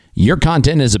Your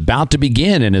content is about to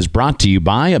begin and is brought to you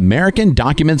by American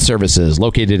Document Services,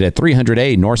 located at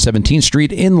 300A North 17th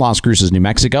Street in Las Cruces, New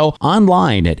Mexico.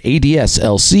 Online at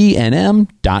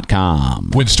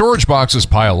adslcnm.com. When storage boxes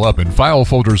pile up and file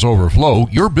folders overflow,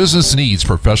 your business needs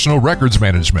professional records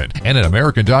management. And at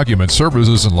American Document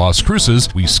Services in Las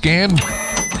Cruces, we scan,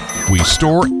 we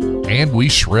store, and we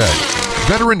shred.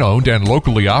 Veteran-owned and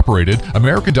locally operated,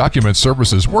 American Document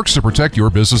Services works to protect your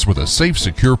business with a safe,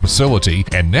 secure facility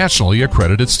and nationally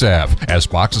accredited staff. As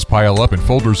boxes pile up and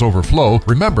folders overflow,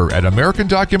 remember, at American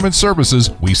Document Services,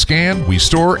 we scan, we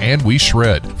store, and we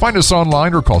shred. Find us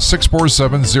online or call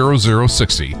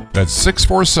 647-0060. That's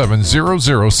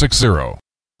 647-0060.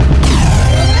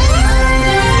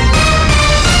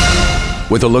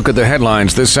 With a look at the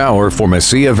headlines this hour for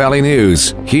Mesilla Valley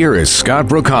News, here is Scott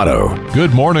Brocato.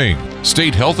 Good morning.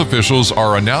 State health officials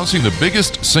are announcing the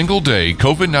biggest single-day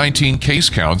COVID-19 case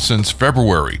count since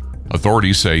February.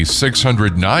 Authorities say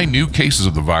 609 new cases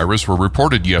of the virus were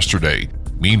reported yesterday.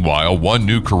 Meanwhile, one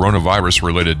new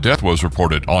coronavirus-related death was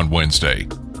reported on Wednesday.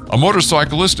 A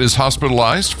motorcyclist is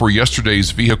hospitalized for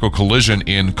yesterday's vehicle collision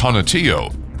in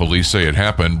Conatillo. Police say it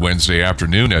happened Wednesday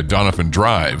afternoon at Donovan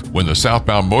Drive when the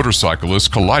southbound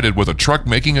motorcyclist collided with a truck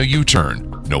making a U-turn.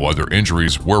 No other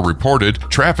injuries were reported.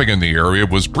 Traffic in the area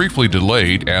was briefly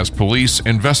delayed as police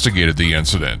investigated the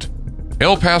incident.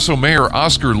 El Paso Mayor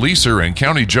Oscar Leeser and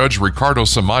County Judge Ricardo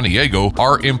Samaniego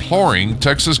are imploring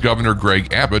Texas Governor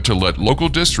Greg Abbott to let local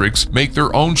districts make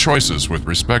their own choices with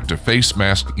respect to face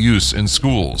mask use in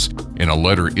schools. In a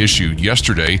letter issued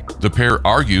yesterday, the pair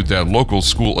argued that local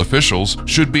school officials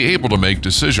should be able to make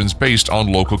decisions based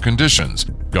on local conditions.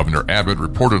 Governor Abbott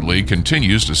reportedly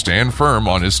continues to stand firm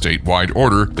on his statewide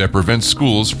order that prevents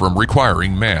schools from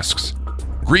requiring masks.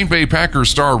 Green Bay Packers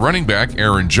star running back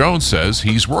Aaron Jones says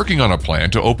he's working on a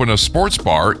plan to open a sports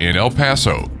bar in El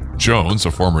Paso. Jones,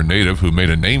 a former native who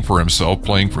made a name for himself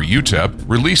playing for UTEP,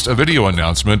 released a video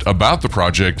announcement about the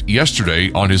project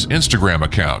yesterday on his Instagram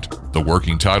account. The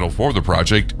working title for the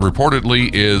project reportedly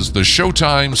is the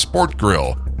Showtime Sport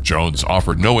Grill. Jones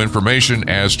offered no information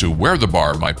as to where the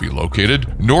bar might be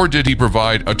located, nor did he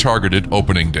provide a targeted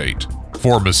opening date.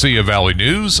 For Mesilla Valley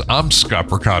News, I'm Scott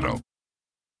Brocato.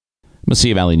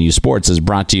 Mesilla Valley News Sports is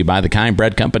brought to you by the Kind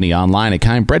Bread Company, online at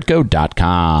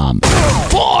kindbreadco.com.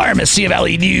 For Mesilla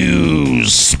Valley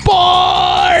News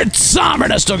Sports, I'm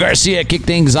Ernesto Garcia. Kick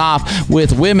things off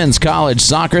with women's college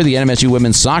soccer. The NMSU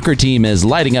women's soccer team is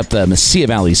lighting up the Mesilla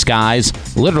Valley skies.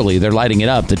 Literally, they're lighting it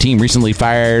up. The team recently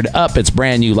fired up its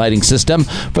brand new lighting system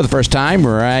for the first time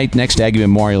right next to Aggie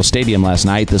Memorial Stadium last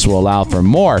night. This will allow for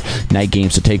more night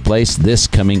games to take place this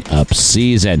coming up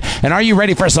season. And are you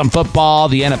ready for some football?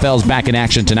 The NFL's back in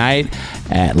action tonight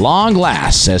at long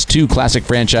last as two classic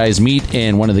franchises meet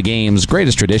in one of the game's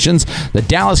greatest traditions. The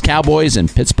Dallas Cowboys and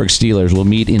Pittsburgh Steelers will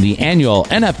meet in the annual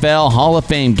NFL Hall of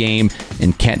Fame game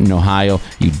in Canton, Ohio.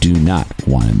 You do not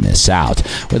want to miss out.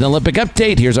 With an Olympic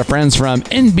update, here's our friends from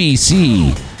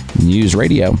NBC News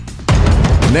Radio.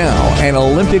 Now, an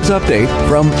Olympics update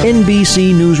from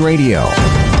NBC News Radio.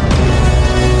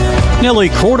 Nelly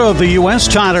Korda of the U.S.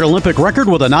 tied an Olympic record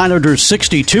with a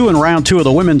 962 in round 2 of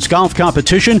the women's golf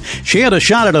competition. She had a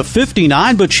shot at a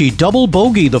 59, but she double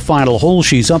bogeyed the final hole.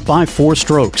 She's up by 4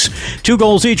 strokes. 2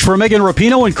 goals each for Megan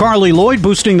Rapinoe and Carly Lloyd,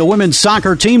 boosting the women's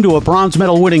soccer team to a bronze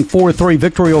medal-winning 4-3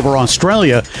 victory over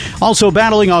Australia. Also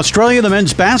battling Australia, the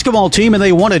men's basketball team, and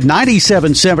they won at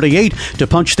 97-78 to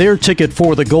punch their ticket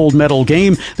for the gold medal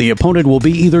game. The opponent will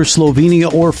be either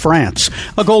Slovenia or France.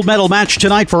 A gold medal match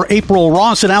tonight for April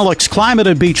Ross and Alex Climate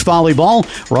at beach volleyball.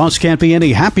 Ross can't be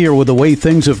any happier with the way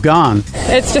things have gone.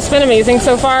 It's just been amazing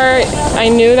so far. I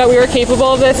knew that we were capable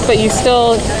of this, but you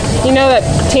know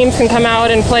that teams can come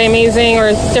out and play amazing,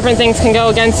 or different things can go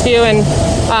against you, and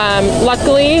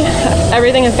luckily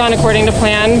everything has gone according to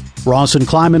plan. Ross and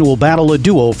Kleiman will battle a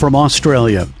duo from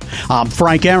Australia. I'm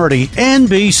Frank Arity,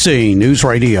 NBC News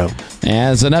Radio.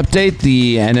 As an update,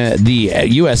 the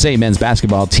USA men's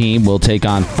basketball team will take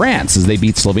on France as they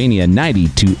beat Slovenia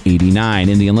 90-89.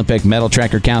 In the Olympic medal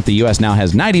tracker count, the U.S. now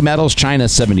has 90 medals, China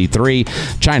 73.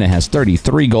 China has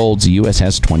 33 golds, the U.S.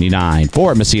 has 29.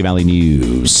 For Mesilla Valley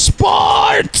News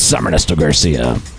Sports, I'm Ernesto Garcia.